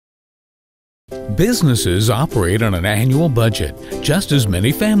Businesses operate on an annual budget, just as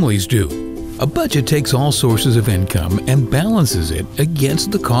many families do. A budget takes all sources of income and balances it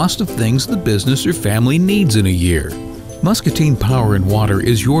against the cost of things the business or family needs in a year. Muscatine Power and Water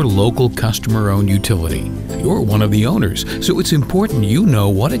is your local customer-owned utility. You're one of the owners, so it's important you know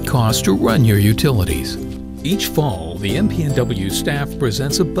what it costs to run your utilities. Each fall, the MP&W staff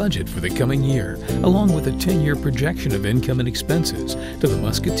presents a budget for the coming year, along with a 10-year projection of income and expenses to the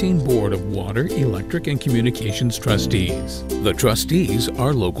Muscatine Board of Water, Electric, and Communications Trustees. The trustees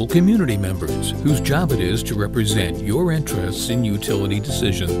are local community members whose job it is to represent your interests in utility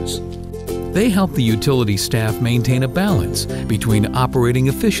decisions. They help the utility staff maintain a balance between operating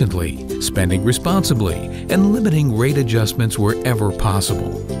efficiently, spending responsibly, and limiting rate adjustments wherever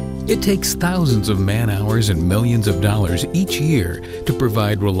possible. It takes thousands of man-hours and millions of dollars each year to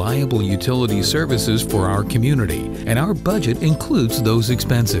provide reliable utility services for our community, and our budget includes those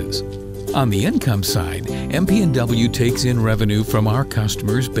expenses. On the income side, MP&W takes in revenue from our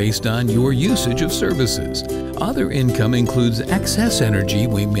customers based on your usage of services. Other income includes excess energy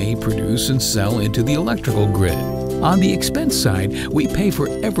we may produce and sell into the electrical grid. On the expense side, we pay for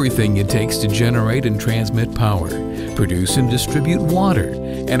everything it takes to generate and transmit power, produce and distribute water,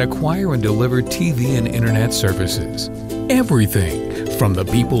 and acquire and deliver TV and internet services. Everything, from the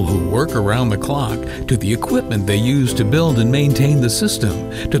people who work around the clock, to the equipment they use to build and maintain the system,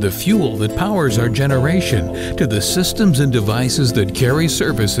 to the fuel that powers our generation, to the systems and devices that carry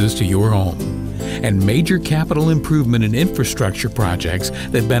services to your home, and major capital improvement and infrastructure projects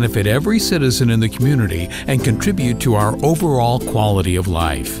that benefit every citizen in the community and contribute to our overall quality of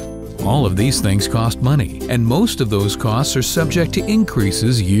life. All of these things cost money, and most of those costs are subject to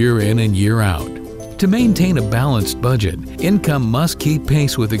increases year in and year out. To maintain a balanced budget, income must keep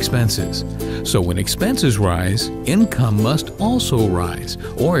pace with expenses. So when expenses rise, income must also rise,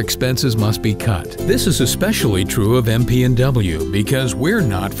 or expenses must be cut. This is especially true of MP&W because we're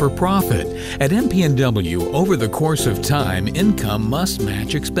not for profit. At MP&W, over the course of time, income must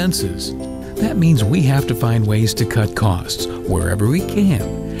match expenses. That means we have to find ways to cut costs wherever we can,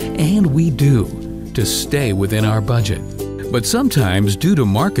 and we do, to stay within our budget. But sometimes, due to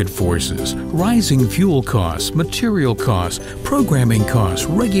market forces, rising fuel costs, material costs, programming costs,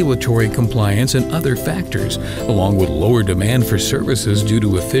 regulatory compliance, and other factors, along with lower demand for services due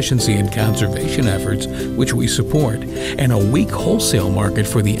to efficiency and conservation efforts, which we support, and a weak wholesale market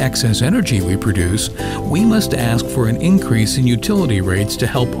for the excess energy we produce, we must ask for an increase in utility rates to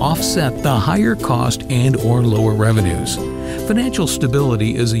help offset the higher cost and/or lower revenues. Financial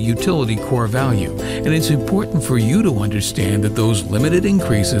stability is a utility core value, and it's important for you to understand that those limited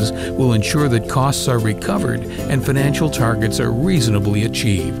increases will ensure that costs are recovered and financial targets are reasonably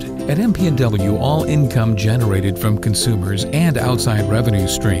achieved. At MP&W, all income generated from consumers and outside revenue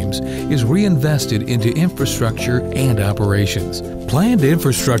streams is reinvested into infrastructure and operations. Planned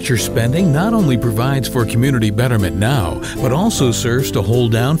infrastructure spending not only provides for community betterment now, but also serves to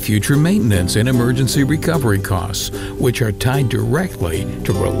hold down future maintenance and emergency recovery costs, which are tied directly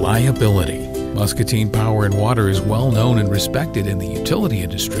to reliability. Muscatine Power and Water is well known and respected in the utility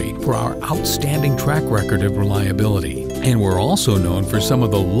industry for our outstanding track record of reliability, and we're also known for some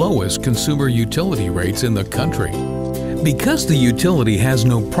of the lowest consumer utility rates in the country. Because the utility has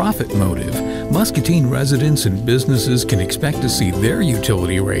no profit motive, Muscatine residents and businesses can expect to see their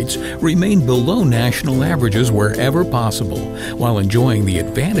utility rates remain below national averages wherever possible, while enjoying the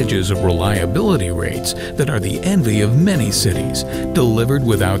advantages of reliability rates that are the envy of many cities, delivered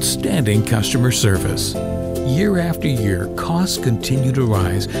with outstanding customer service. Year after year, costs continue to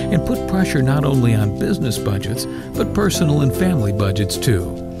rise and put pressure not only on business budgets, but personal and family budgets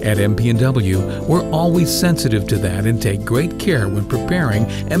too. At MP&W, we're always sensitive to that and take great care when preparing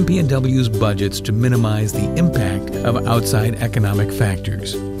MP&W's budgets to minimize the impact of outside economic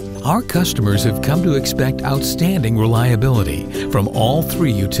factors. Our customers have come to expect outstanding reliability from all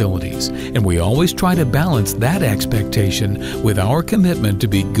three utilities, and we always try to balance that expectation with our commitment to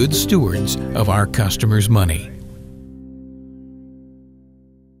be good stewards of our customers' money.